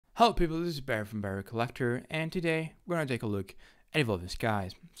Hello people, this is Barry from Barry Collector, and today we're going to take a look at Evolving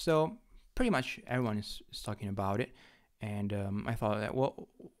Skies. So pretty much everyone is talking about it, and I thought that, well,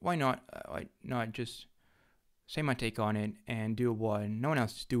 why not just say my take on it and do what no one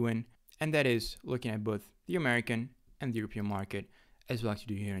else is doing, and that is looking at both the American and the European market, as we like to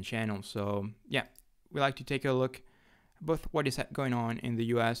do here on the channel. So yeah, we like to take a look at both what is going on in the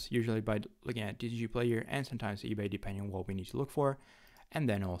US, usually by looking at TCG Player and sometimes eBay, depending on what we need to look for. And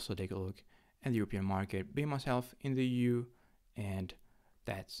then also take a look at the European market, being myself in the EU, and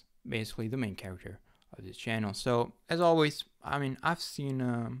that's basically the main character of this channel. So as always, I mean, I've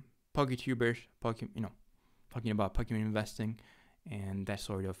seen PokeTubers talking about Pokemon investing and that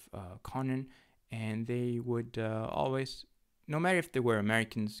sort of content, and they would always, no matter if they were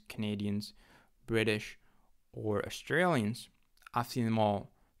Americans, Canadians, British, or Australians, I've seen them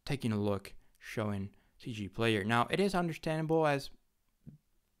all taking a look, showing TCG Player. Now, it is understandable, as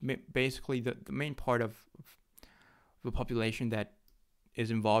basically the main part of the population that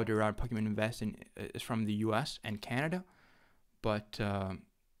is involved around Pokemon investing is from the US and Canada, but I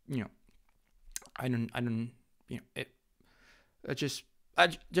just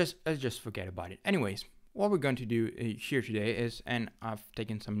forget about it. Anyways, what we're going to do here today is, and I've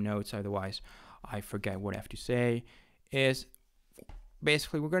taken some notes, otherwise I forget what I have to say, is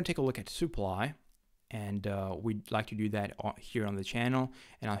basically we're going to take a look at supply. And we'd like to do that here on the channel,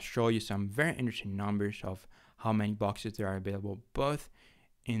 and I'll show you some very interesting numbers of how many boxes there are available both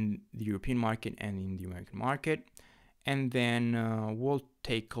in the European market and in the American market. And then we'll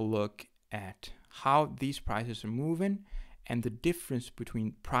take a look at how these prices are moving and the difference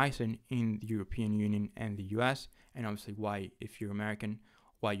between pricing in the European Union and the US, and obviously why, if you're American,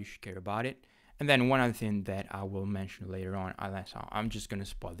 why you should care about it. And then one other thing that I will mention later on, I'm just going to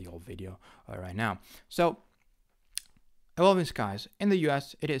spoil the whole video right now. So, Evolving Skies, in the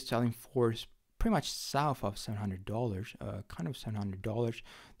US, it is selling for pretty much south of $700, kind of $700.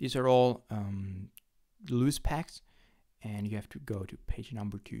 These are all loose packs, and you have to go to page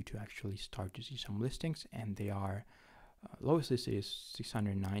number 2 to actually start to see some listings, and they are, lowest list is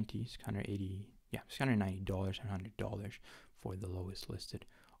 $690, $680, yeah, $690, $700 for the lowest listed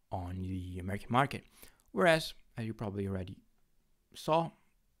on the American market. Whereas, as you probably already saw,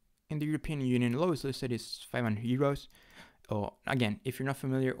 in the European Union, lowest listed is 500 euros. Again, if you're not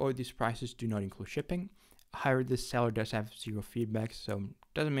familiar, all these prices do not include shipping. However, this seller does have zero feedback, so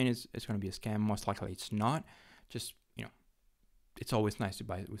doesn't mean it's going to be a scam. Most likely it's not. Just, it's always nice to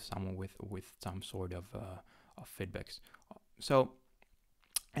buy it with someone with some sort of feedbacks. So,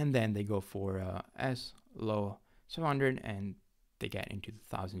 and then they go for as low 700, and they get into the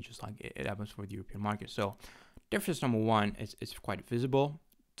thousands, just like it happens for the European market. So difference number one is quite visible,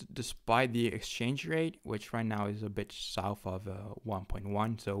 despite the exchange rate, which right now is a bit south of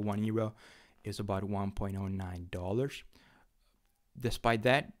 1.1. So 1 euro is about $1.09. Despite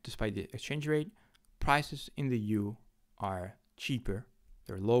that, despite the exchange rate, prices in the EU are cheaper,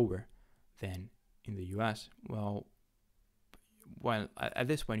 they're lower than in the US. Well, at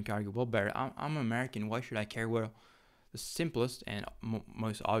this point you can argue, well, Barry, I'm American, why should I care? Well, the simplest and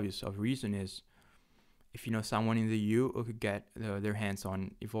most obvious of reason is, if you know someone in the EU who could get their hands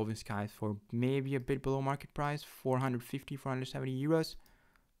on Evolving Skies for maybe a bit below market price, 450, 470 euros,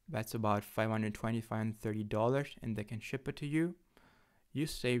 that's about $520, $530, and they can ship it to you. You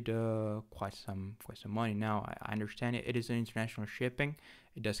saved quite some money. Now, I understand it is an international shipping.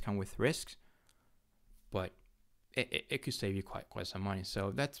 It does come with risks, but it could save you quite some money.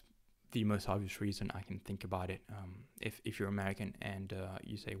 So that's the most obvious reason I can think about it. If you're American and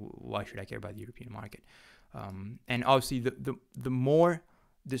you say, why should I care about the European market? And obviously the more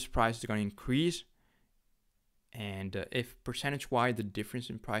this price is going to increase, and if percentage-wise the difference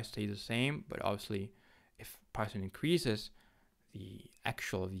in price stays the same, but obviously if pricing increases, the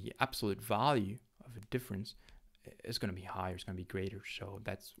absolute value of the difference is going to be higher, it's going to be greater. So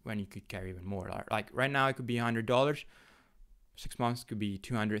that's when you could care even more. Like right now it could be $100. 6 months could be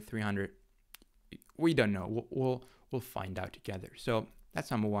 200, 300. We don't know. We'll find out together. So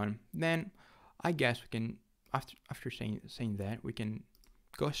that's number one. Then I guess we can, after saying that, we can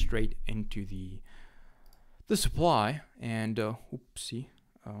go straight into the supply. And oopsie,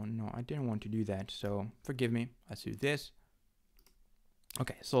 oh no, I didn't want to do that. So forgive me. Let's do this.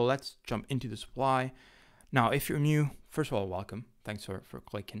 Okay, so let's jump into the supply. Now, if you're new, first of all, welcome. Thanks for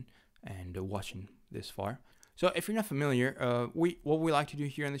clicking and watching this far. So if you're not familiar, what we like to do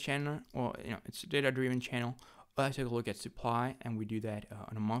here on the channel, well, it's a data-driven channel. I like to take a look at supply, and we do that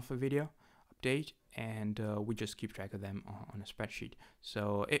on a monthly video update. and we just keep track of them on a spreadsheet.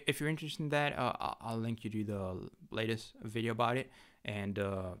 So if you're interested in that, I'll link you to the latest video about it, and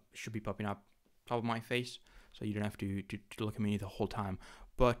it should be popping up top of my face, so you don't have to look at me the whole time.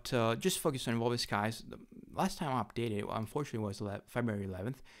 But just focus on Evolve Skies. The last time I updated, unfortunately, was February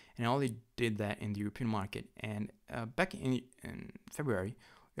 11th, and I only did that in the European market. And back in February,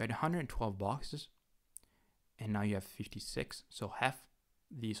 you had 112 boxes, and now you have 56, so half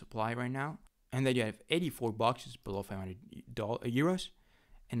the supply right now. And then you have 84 boxes below 500 euros,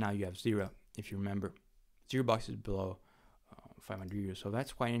 and now you have 0, if you remember. 0 boxes below 500 euros, so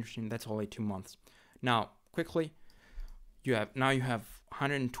that's quite interesting. That's only 2 months. Now, quickly, you have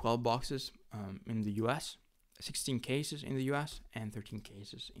 112 boxes in the US, 16 cases in the US, and 13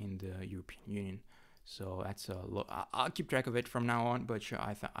 cases in the European Union. So that's a I'll keep track of it from now on, but sure,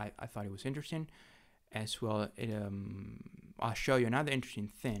 I thought it was interesting. As well, I'll show you another interesting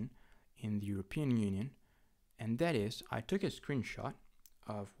thing in the European Union, and that is I took a screenshot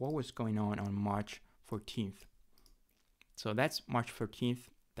of what was going on March 14th. So that's March 14th,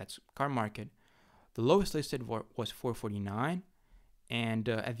 that's car market. The lowest listed was 449, and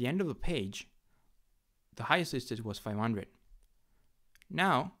at the end of the page, the highest listed was 500.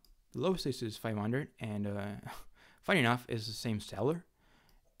 Now, the lowest listed is 500, and funny enough, is the same seller.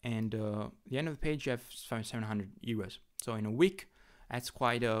 And the end of the page, you have 700 euros. So in a week, that's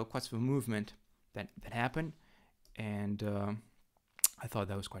quite some movement that happened, and I thought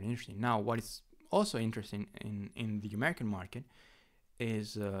that was quite interesting. Now, what is also interesting in the American market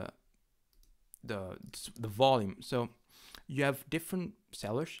is the volume. So you have different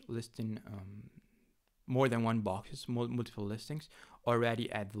sellers listing more than one boxes, multiple listings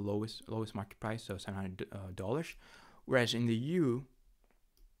already at the lowest market price, so $700. Whereas in the EU,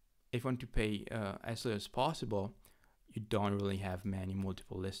 if you want to pay as little as possible, you don't really have many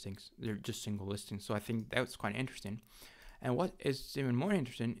multiple listings. They're just single listings. So I think that's quite interesting. And what is even more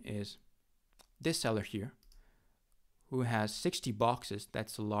interesting is this seller here, who has 60 boxes.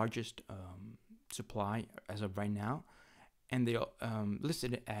 That's the largest supply as of right now, and they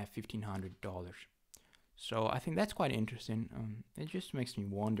listed it at $1,500. So I think that's quite interesting. It just makes me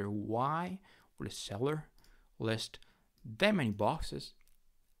wonder, why would a seller list that many boxes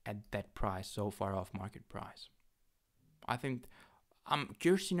at that price, so far off market price? I think I'm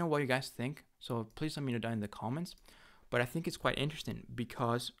curious to know what you guys think, so please let me know down in the comments. But I think it's quite interesting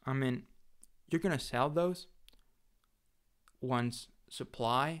because, I mean, you're gonna sell those once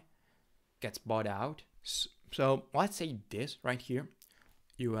supply gets bought out. So let's say this right here,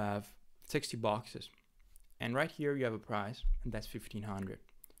 you have 60 boxes, and right here you have a price, and that's 1,500.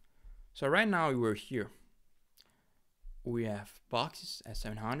 So right now we're here. We have boxes at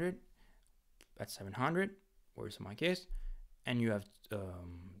 700. That's 700. Where's my case? And you have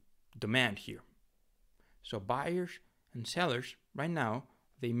demand here. So buyers and sellers right now,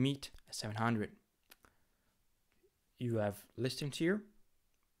 they meet at 700. You have listings here,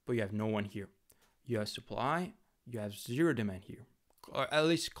 but you have no one here. You have supply, you have 0 demand here, or at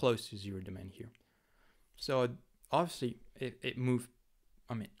least close to 0 demand here. So obviously it moved,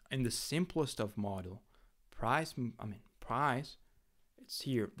 I mean, in the simplest of model, price, it's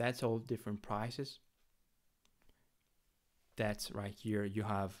here. That's all different prices. That's right here. You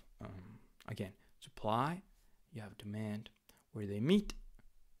have, again, supply, you have demand. Where they meet,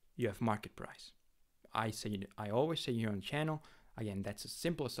 you have market price. I always say here on the channel, again, that's the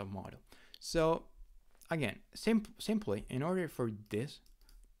simplest of model. So again, simply, in order for this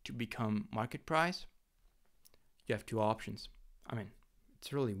to become market price, you have 2 options. I mean,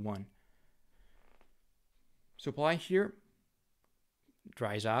 it's really one. Supply here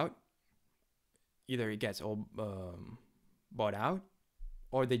dries out. Either it gets all bought out,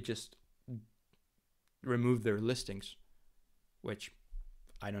 or they just remove their listings, which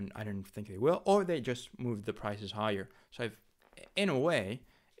I don't think they will, or they just move the prices higher. So if, in a way,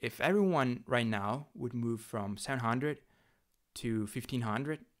 if everyone right now would move from 700 to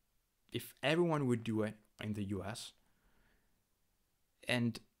 1,500, if everyone would do it in the US,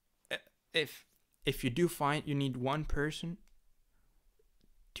 and if you do find you need one person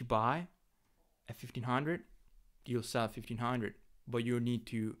to buy at 1,500, you'll sell at 1,500, but you need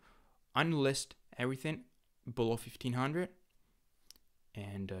to unlist everything below 1,500,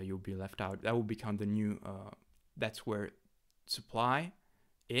 and you'll be left out. That will become the new, that's where supply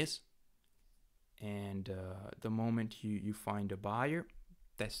is, and the moment you find a buyer,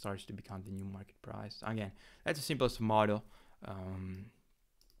 that starts to become the new market price. Again, that's the simplest model.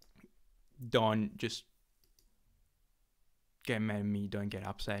 Don't just get mad at me, don't get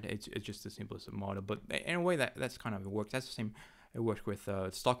upset. It's just the simplest model, but in a way that's kind of it works. That's the same, it works with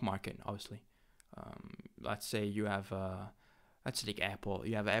stock market, obviously. let's say you have let's take Apple.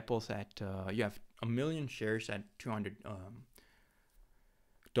 You have Apple's at you have 1 million shares at $200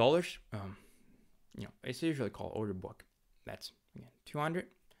 dollars. You know, it's usually called order book. That's again 200.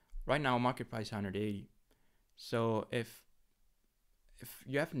 Right now market price 180. So if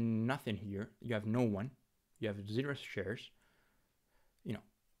you have nothing here, you have no one, you have 0 shares, you know,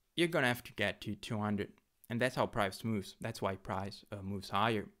 you're gonna have to get to 200, and that's how price moves. That's why price moves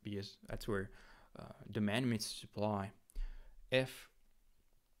higher, because that's where demand meets supply. If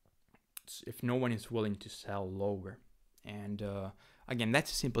no one is willing to sell lower, and again,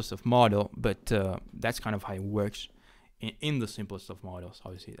 that's the simplest of model, but that's kind of how it works in the simplest of models.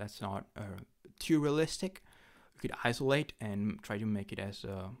 Obviously, that's not too realistic. You could isolate and try to make it as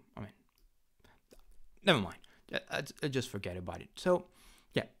I mean, never mind. I just forget about it. So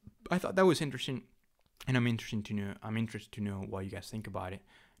yeah, I thought that was interesting, and I'm interested to know what you guys think about it.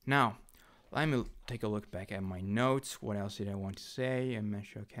 Now, let me take a look back at my notes. What else did I want to say? I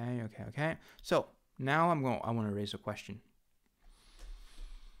mentioned okay. So now I want to raise a question.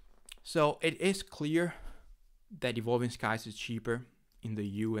 So it is clear that Evolving Skies is cheaper in the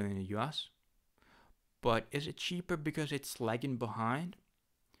EU and in the US, but is it cheaper because it's lagging behind?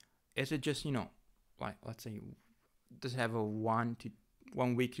 Is it just, you know, like, let's say, does it have a 1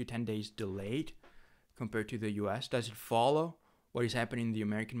 week to 10 days delayed compared to the US? Does it follow what is happening in the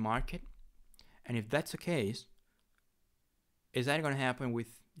American market? And if that's the case, is that going to happen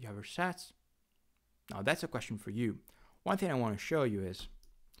with the other sets? Now that's a question for you. One thing I want to show you is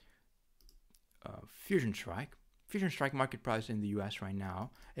Fusion Strike. Fusion Strike market price in the US right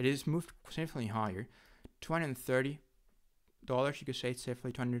now, it is moved significantly higher, $230. You could say it's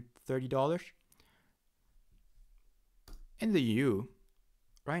safely $230. In the EU,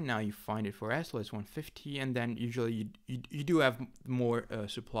 right now you find it for as low as 150, and then usually you do have more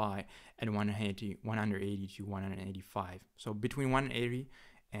supply at 180 to 185. So between 180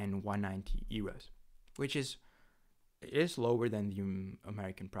 and 190 euros, which is lower than the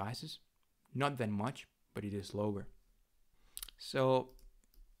American prices. Not that much, but it is lower. So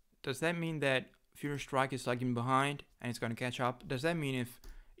does that mean that Fusion Strike is lagging behind and it's going to catch up? Does that mean if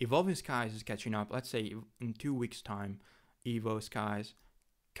Evolving Skies is catching up, let's say in 2 weeks time, Evo Skies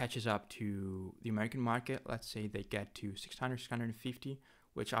catches up to the American market, let's say they get to 600, 650,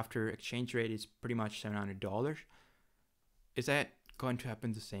 which after exchange rate is pretty much $700. Is that going to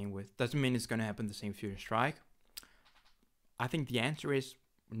happen the same with, doesn't mean it's going to happen the same Fusion Strike? I think the answer is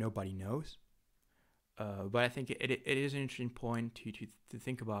nobody knows. But I think it is an interesting point to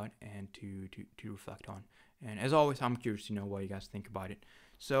think about and to reflect on. And as always, I'm curious to know what you guys think about it.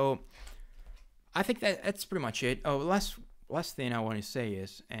 So I think that's pretty much it. Oh, last thing I want to say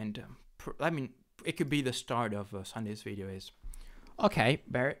is, and I mean, it could be the start of Sunday's video is, okay,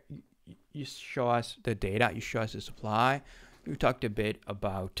 Barrett, you show us the data, you show us the supply. You talked a bit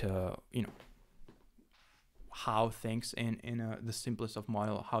about, you know, how things in the simplest of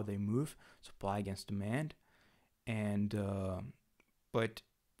model, how they move, supply against demand, and but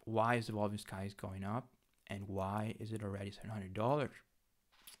why is Evolving Skies going up, and why is it already $700?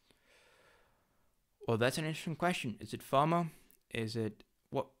 Well, that's an interesting question. Is it FOMO? Is it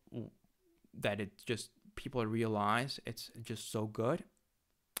what that it just people realize it's just so good?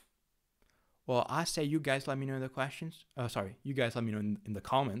 Well, I say you guys let me know in the questions. You guys let me know in the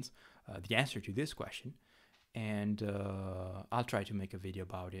comments the answer to this question. And I'll try to make a video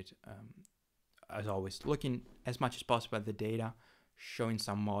about it. As always, looking as much as possible at the data, showing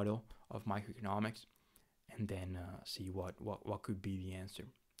some model of microeconomics, and then see what could be the answer.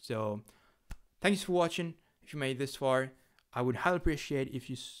 So thanks for watching. If you made it this far, I would highly appreciate if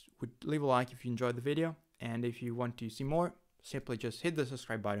you would leave a like if you enjoyed the video, and if you want to see more, simply just hit the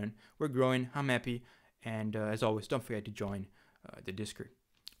subscribe button. We're growing, I'm happy, and as always, don't forget to join the Discord.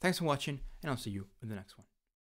 Thanks for watching, and I'll see you in the next one.